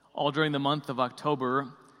All during the month of October,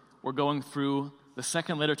 we're going through the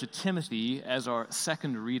second letter to Timothy as our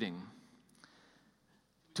second reading.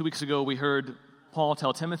 2 weeks ago, we heard Paul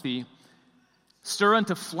tell Timothy, "Stir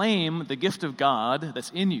into flame the gift of God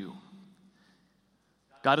that's in you.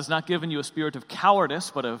 God has not given you a spirit of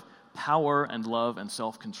cowardice, but of power and love and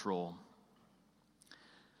self-control."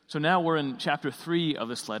 So now we're in chapter 3 of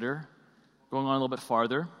this letter, going on a little bit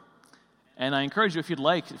farther. And I encourage you, if you'd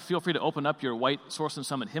like, feel free to open up your white Source and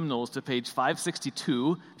Summit hymnals to page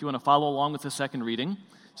 562 if you want to follow along with the second reading.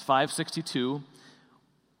 It's 562.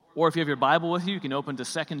 Or if you have your Bible with you, you can open to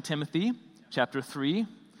 2 Timothy chapter 3,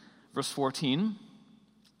 verse 14.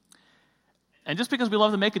 And just because we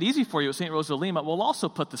love to make it easy for you at St. Rose of Lima, we'll also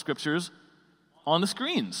put the scriptures on the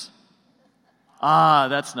screens.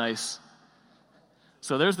 That's nice.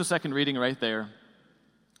 So there's the second reading right there.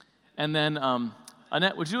 And then,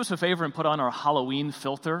 Annette, would you do us a favor and put on our Halloween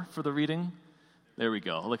filter for the reading? There we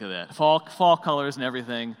go. Look at that. Fall colors and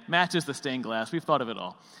everything. Matches the stained glass. We've thought of it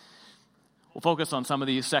all. We'll focus on some of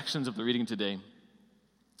these sections of the reading today.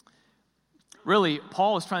 Really,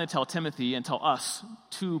 Paul is trying to tell Timothy and tell us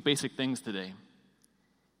two basic things today.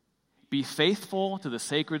 Be faithful to the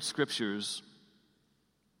sacred scriptures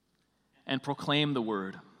and proclaim the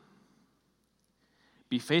word.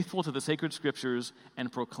 Be faithful to the sacred scriptures and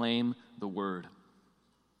proclaim the word.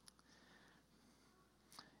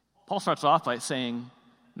 Paul starts off by saying,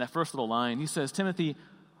 in that first little line, he says, Timothy,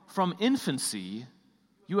 from infancy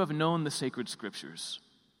you have known the sacred scriptures.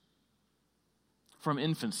 From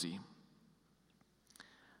infancy.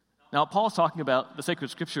 Now, Paul's talking about the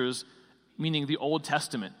sacred scriptures, meaning the Old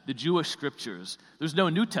Testament, the Jewish scriptures. There's no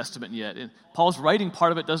New Testament yet. And Paul's writing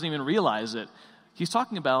part of it doesn't even realize it. He's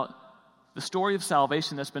talking about the story of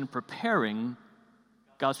salvation that's been preparing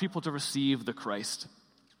God's people to receive the Christ.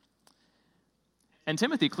 And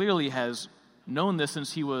Timothy clearly has known this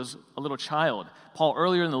since he was a little child. Paul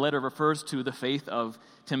earlier in the letter refers to the faith of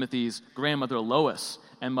Timothy's grandmother Lois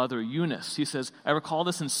and mother Eunice. He says, I recall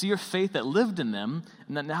the sincere faith that lived in them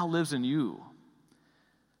and that now lives in you.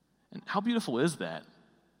 And how beautiful is that?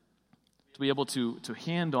 To be able to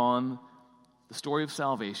hand on the story of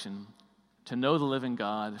salvation, to know the living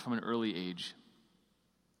God from an early age.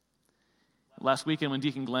 Last weekend when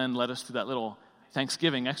Deacon Glenn led us through that little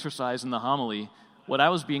Thanksgiving exercise in the homily, what I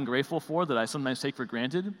was being grateful for that I sometimes take for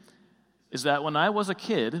granted is that when I was a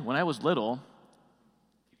kid, when I was little,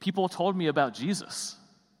 people told me about Jesus.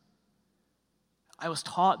 I was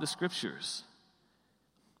taught the scriptures.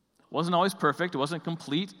 It wasn't always perfect. It wasn't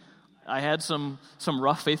complete. I had some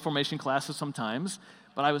rough faith formation classes sometimes,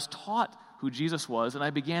 but I was taught who Jesus was, and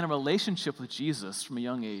I began a relationship with Jesus from a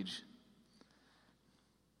young age.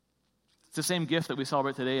 It's the same gift that we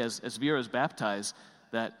celebrate today as Vera is baptized,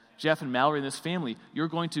 that Jeff and Mallory and this family, you're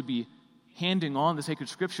going to be handing on the sacred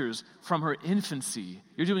scriptures from her infancy.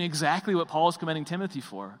 You're doing exactly what Paul is commending Timothy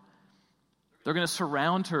for. They're going to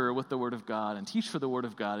surround her with the Word of God and teach her the Word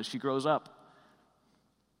of God as she grows up.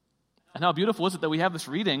 And how beautiful is it that we have this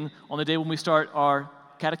reading on the day when we start our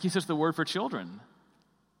Catechesis of the Word for Children,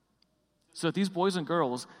 so that these boys and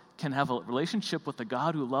girls can have a relationship with the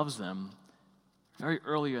God who loves them very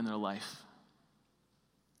early in their life.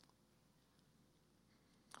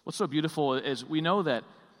 What's so beautiful is we know that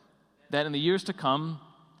in the years to come,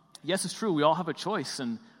 yes, it's true, we all have a choice,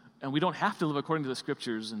 and we don't have to live according to the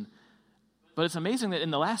scriptures. But it's amazing that in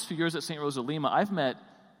the last few years at St. Rose of Lima, I've met,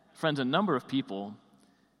 friends, a number of people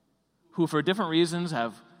who for different reasons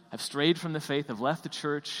have strayed from the faith, have left the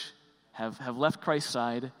church, have left Christ's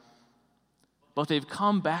side, but they've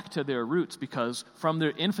come back to their roots because from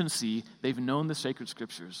their infancy, they've known the sacred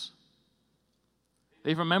scriptures.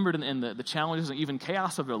 They've remembered in the challenges and even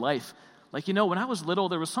chaos of their life, like, when I was little,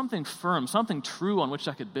 there was something firm, something true on which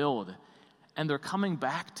I could build. And they're coming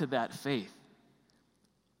back to that faith.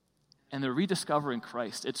 And they're rediscovering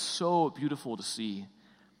Christ. It's so beautiful to see.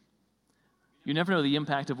 You never know the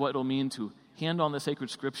impact of what it'll mean to hand on the sacred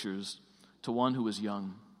scriptures to one who is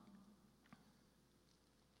young.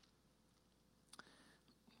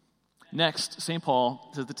 Next, St.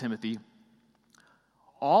 Paul says to Timothy,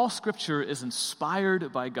 all scripture is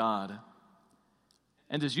inspired by God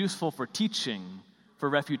and is useful for teaching, for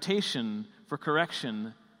refutation, for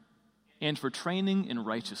correction, and for training in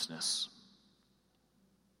righteousness.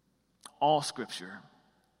 All scripture.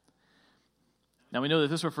 Now we know that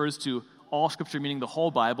this refers to all scripture, meaning the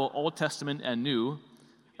whole Bible, Old Testament and New.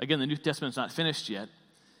 Again, the New Testament's not finished yet.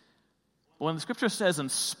 But when the scripture says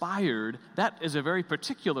inspired, that is a very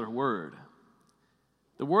particular word.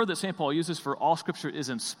 The word that St. Paul uses for all scripture is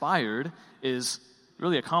inspired is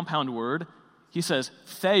really a compound word. He says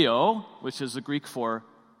theo, which is the Greek for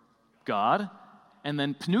God, and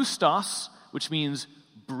then pneustos, which means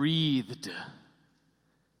breathed.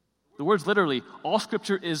 The word's literally, all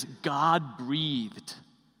Scripture is God-breathed.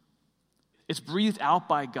 It's breathed out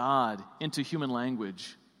by God into human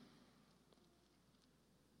language.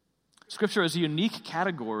 Scripture is a unique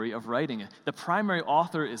category of writing. The primary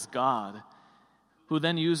author is God, who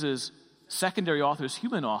then uses secondary authors,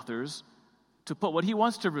 human authors, to put what he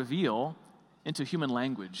wants to reveal into human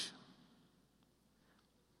language.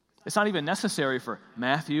 It's not even necessary for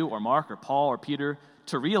Matthew or Mark or Paul or Peter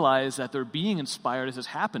to realize that they're being inspired as it's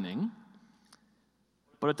happening.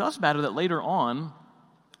 But it does matter that later on,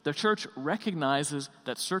 the church recognizes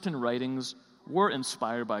that certain writings were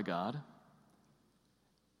inspired by God,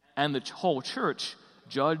 and the whole church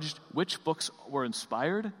judged which books were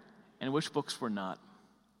inspired and which books were not.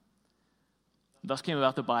 Thus came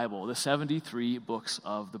about the Bible, the 73 books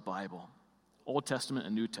of the Bible, Old Testament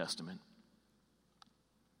and New Testament.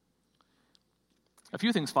 A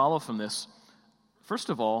few things follow from this. First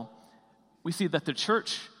of all, we see that the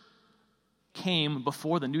church came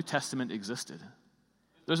before the New Testament existed.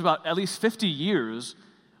 There's about at least 50 years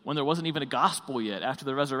when there wasn't even a gospel yet after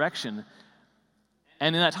the resurrection.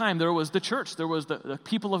 And in that time, there was the church. There was the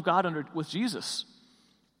people of God with Jesus.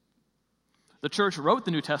 The church wrote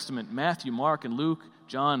the New Testament, Matthew, Mark, and Luke,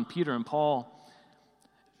 John, Peter, and Paul.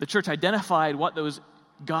 The church identified what those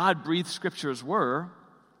God-breathed scriptures were,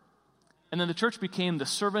 and then the church became the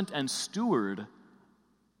servant and steward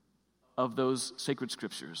of those sacred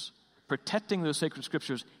scriptures, protecting those sacred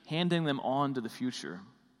scriptures, handing them on to the future.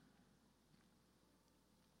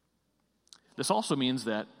 This also means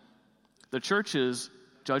that the church's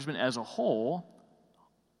judgment as a whole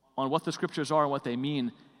on what the scriptures are and what they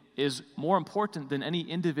mean is more important than any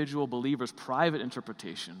individual believer's private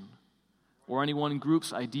interpretation or any one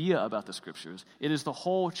group's idea about the scriptures. It is the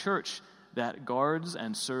whole church that guards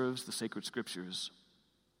and serves the sacred scriptures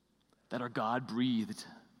that are God-breathed.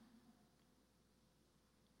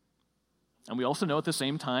 And we also know at the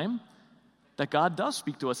same time that God does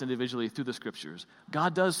speak to us individually through the scriptures.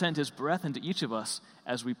 God does send his breath into each of us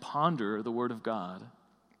as we ponder the word of God.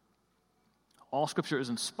 All scripture is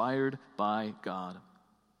inspired by God.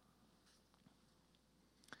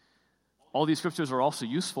 All these scriptures are also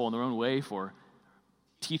useful in their own way for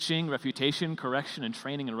teaching, refutation, correction, and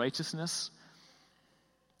training in righteousness.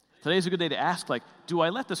 Today is a good day to ask, do I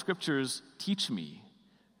let the scriptures teach me?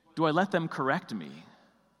 Do I let them correct me?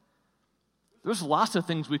 There's lots of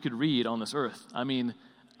things we could read on this earth. I mean,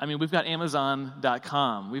 we've got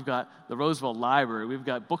Amazon.com. We've got the Roosevelt Library. We've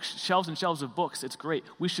got books, shelves and shelves of books. It's great.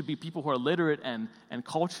 We should be people who are literate and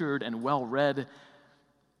cultured and well-read.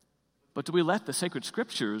 But do we let the sacred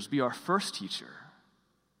scriptures be our first teacher?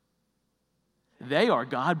 They are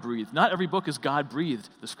God-breathed. Not every book is God-breathed.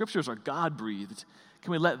 The scriptures are God-breathed.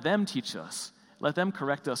 Can we let them teach us? Let them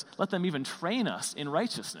correct us? Let them even train us in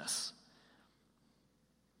righteousness?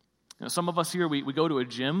 Some of us here, we go to a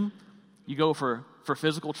gym. You go for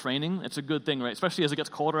physical training. It's a good thing, right? Especially as it gets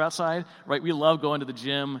colder outside, right? We love going to the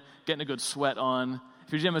gym, getting a good sweat on.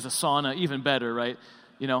 If your gym is a sauna, even better, right?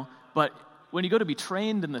 But when you go to be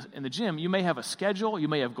trained in the gym, you may have a schedule, you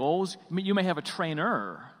may have goals, you may have a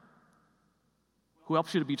trainer who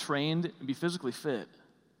helps you to be trained and be physically fit.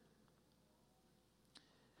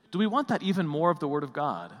 Do we want that even more of the Word of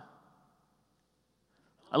God?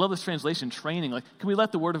 I love this translation, training. Can we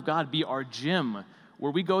let the Word of God be our gym,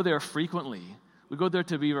 where we go there frequently? We go there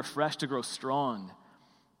to be refreshed, to grow strong.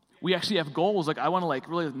 We actually have goals, I want to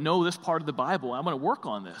really know this part of the Bible. I want to work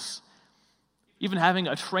on this. Even having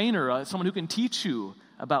a trainer, someone who can teach you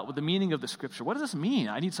about the meaning of the Scripture. What does this mean?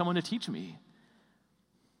 I need someone to teach me.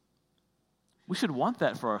 We should want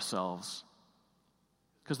that for ourselves,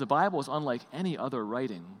 because the Bible is unlike any other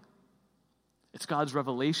writing. It's God's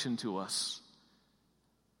revelation to us.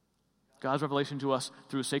 God's revelation to us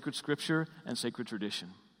through sacred scripture and sacred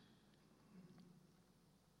tradition.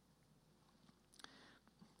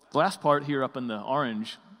 The last part here up in the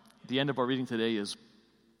orange, at the end of our reading today, is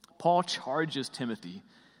Paul charges Timothy.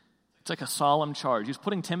 It's like a solemn charge. He's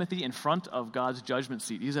putting Timothy in front of God's judgment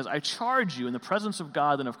seat. He says, I charge you in the presence of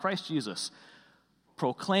God and of Christ Jesus,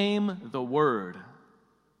 proclaim the word.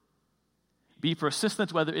 Be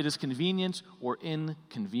persistent whether it is convenient or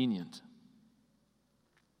inconvenient.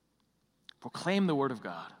 Proclaim the word of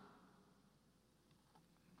God.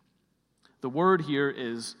 The word here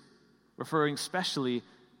is referring specially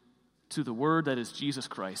to the word that is Jesus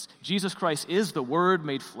Christ. Jesus Christ is the word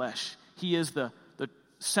made flesh. He is the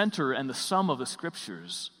center and the sum of the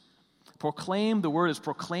scriptures. Proclaim the word is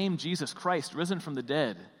proclaim Jesus Christ, risen from the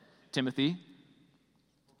dead. Timothy,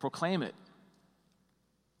 proclaim it.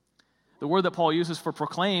 The word that Paul uses for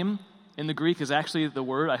proclaim in the Greek is actually the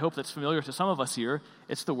word, I hope that's familiar to some of us here,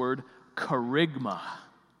 it's the word kerygma.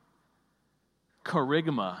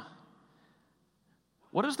 Kerygma.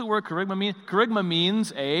 What does the word kerygma mean? Kerygma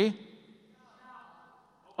means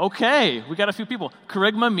okay, we got a few people.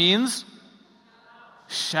 Kerygma means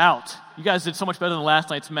shout. You guys did so much better than last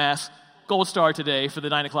night's Mass. Gold star today for the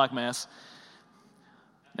 9 o'clock Mass.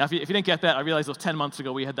 Now, if you didn't get that, I realized it was 10 months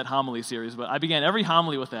ago we had that homily series, but I began every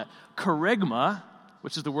homily with that. Kerygma,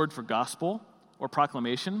 which is the word for gospel or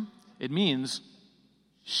proclamation, it means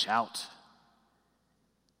shout.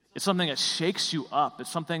 It's something that shakes you up.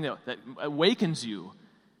 It's something that awakens you.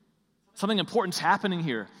 Something important's happening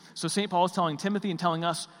here. So St. Paul is telling Timothy and telling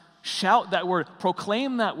us, shout that word,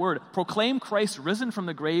 proclaim that word, proclaim Christ risen from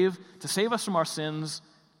the grave to save us from our sins.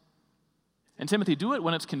 And Timothy, do it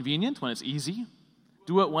when it's convenient, when it's easy.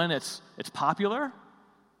 Do it when it's popular.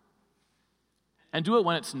 And do it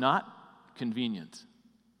when it's not convenient.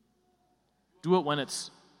 Do it when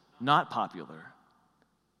it's not popular.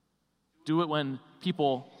 Do it when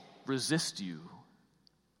people resist you.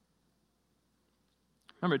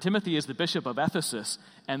 Remember, Timothy is the bishop of Ephesus,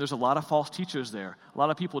 and there's a lot of false teachers there. A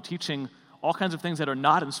lot of people teaching all kinds of things that are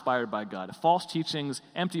not inspired by God. False teachings,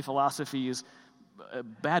 empty philosophies,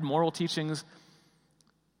 bad moral teachings.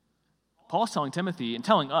 Paul's telling Timothy and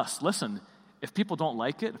telling us, listen, if people don't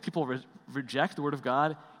like it, if people reject the word of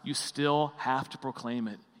God, you still have to proclaim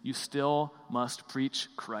it. You still must preach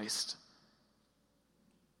Christ.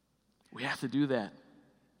 We have to do that.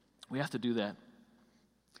 We have to do that.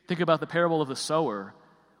 Think about the parable of the sower,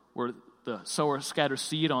 where the sower scatters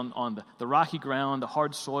seed on the rocky ground, the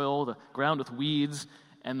hard soil, the ground with weeds,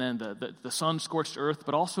 and then the sun-scorched earth,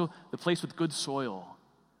 but also the place with good soil,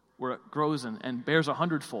 where it grows and bears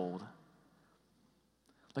 100-fold.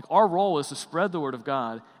 Like, our role is to spread the word of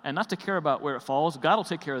God and not to care about where it falls. God will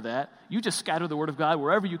take care of that. You just scatter the word of God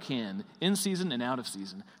wherever you can, in season and out of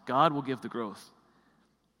season. God will give the growth.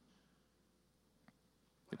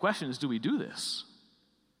 The question is, do we do this?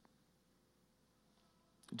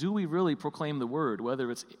 Do we really proclaim the word, whether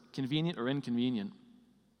it's convenient or inconvenient?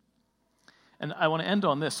 And I want to end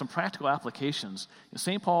on this, some practical applications.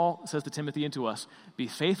 St. Paul says to Timothy and to us, be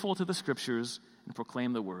faithful to the scriptures and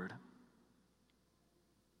proclaim the word.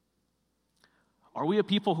 Are we a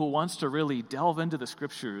people who wants to really delve into the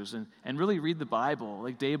scriptures and really read the Bible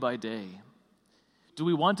like day by day? Do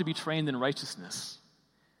we want to be trained in righteousness?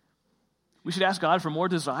 We should ask God for more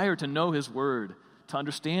desire to know his word, to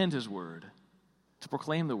understand his word, to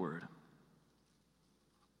proclaim the word.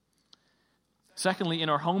 Secondly, in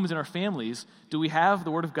our homes and our families, do we have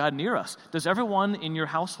the word of God near us? Does everyone in your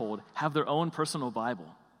household have their own personal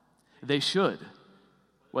Bible? They should.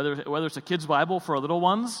 Whether it's a kid's Bible for our little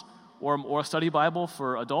ones or a study Bible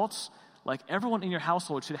for adults, like, everyone in your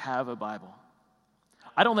household should have a Bible.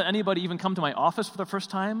 I don't let anybody even come to my office for the first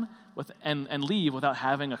time and leave without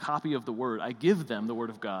having a copy of the Word. I give them the Word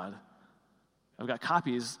of God. I've got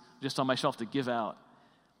copies just on my shelf to give out.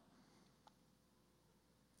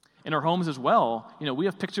 In our homes as well, we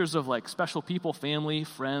have pictures of like special people, family,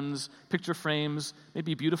 friends, picture frames,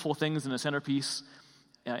 maybe beautiful things in a centerpiece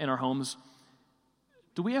in our homes.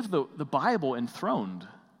 Do we have the Bible enthroned?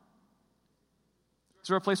 Is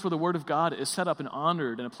there a place where the Word of God is set up and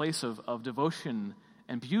honored in a place of devotion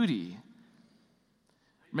and beauty?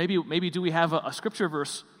 Maybe do we have a scripture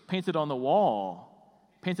verse painted on the wall,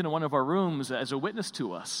 painted in one of our rooms as a witness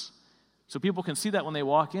to us, so people can see that when they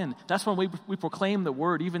walk in? That's when we proclaim the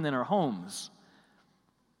Word even in our homes.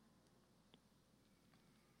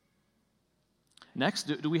 Next,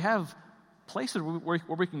 do we have places where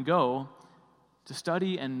we can go to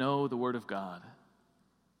study and know the Word of God?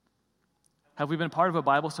 Have we been part of a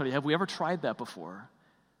Bible study? Have we ever tried that before?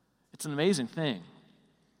 It's an amazing thing.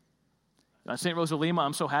 At St. Rose of Lima,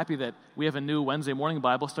 I'm so happy that we have a new Wednesday morning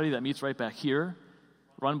Bible study that meets right back here,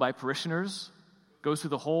 run by parishioners, goes through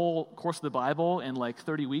the whole course of the Bible in like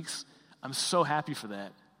 30 weeks. I'm so happy for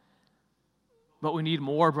that. But we need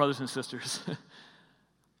more, brothers and sisters.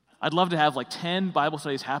 I'd love to have like 10 Bible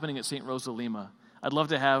studies happening at St. Rose of Lima. I'd love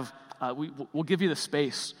to have, we'll give you the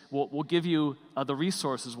space. We'll give you the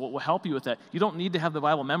resources. We'll help you with that. You don't need to have the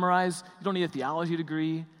Bible memorized. You don't need a theology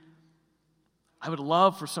degree. I would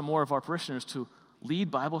love for some more of our parishioners to lead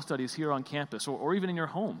Bible studies here on campus or even in your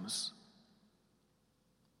homes.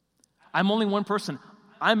 I'm only one person.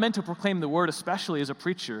 I'm meant to proclaim the word, especially as a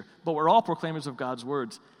preacher, but we're all proclaimers of God's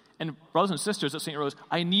words. And brothers and sisters at St. Rose,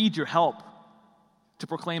 I need your help to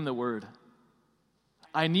proclaim the word.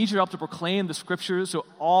 I need your help to proclaim the scriptures so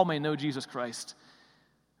all may know Jesus Christ.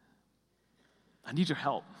 I need your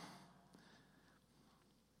help.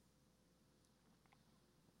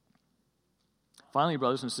 Finally,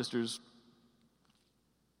 brothers and sisters,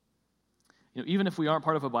 even if we aren't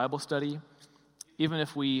part of a Bible study, even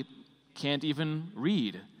if we can't even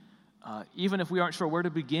read, even if we aren't sure where to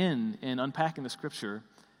begin in unpacking the Scripture,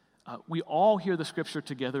 we all hear the Scripture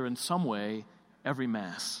together in some way every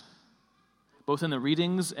Mass. Both in the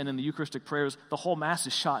readings and in the Eucharistic prayers, the whole Mass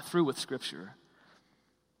is shot through with Scripture.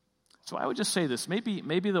 So I would just say this, maybe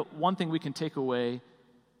the one thing we can take away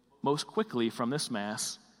most quickly from this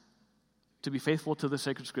Mass to be faithful to the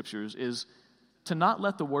sacred Scriptures is to not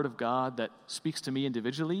let the Word of God that speaks to me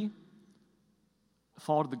individually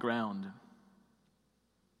fall to the ground.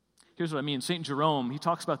 Here's what I mean. St. Jerome, he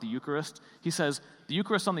talks about the Eucharist. He says, the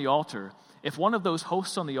Eucharist on the altar, if one of those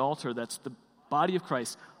hosts on the altar that's the body of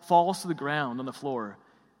Christ falls to the ground on the floor,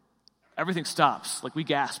 everything stops. Like we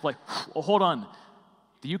gasp, like, oh, hold on.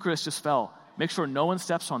 The Eucharist just fell. Make sure no one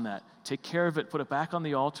steps on that. Take care of it. Put it back on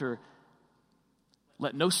the altar.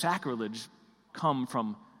 Let no sacrilege come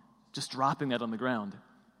from just dropping that on the ground.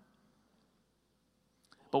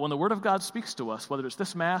 But when the Word of God speaks to us, whether it's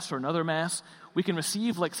this Mass or another Mass, we can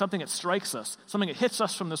receive like something that strikes us, something that hits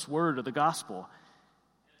us from this Word or the Gospel.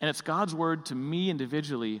 And it's God's Word to me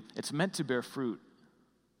individually. It's meant to bear fruit.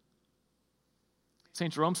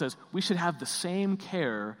 St. Jerome says we should have the same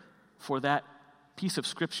care for that piece of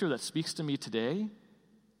Scripture that speaks to me today.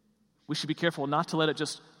 We should be careful not to let it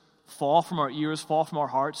just fall from our ears, fall from our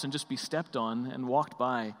hearts, and just be stepped on and walked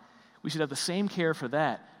by. We should have the same care for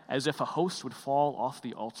that as if a host would fall off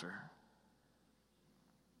the altar.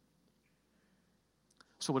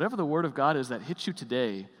 So whatever the Word of God is that hits you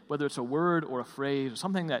today, whether it's a word or a phrase or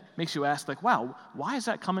something that makes you ask, like, wow, why is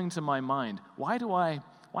that coming to my mind? Why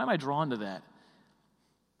am I drawn to that?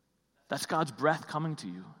 That's God's breath coming to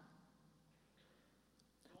you.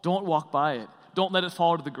 Don't walk by it. Don't let it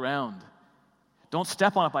fall to the ground. Don't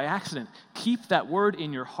step on it by accident. Keep that word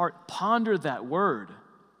in your heart. Ponder that word.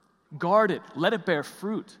 Guard it. Let it bear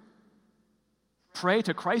fruit. Pray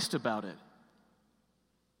to Christ about it.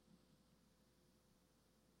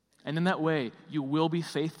 And in that way, you will be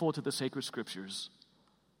faithful to the sacred Scriptures.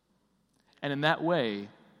 And in that way,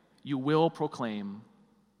 you will proclaim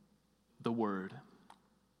the Word.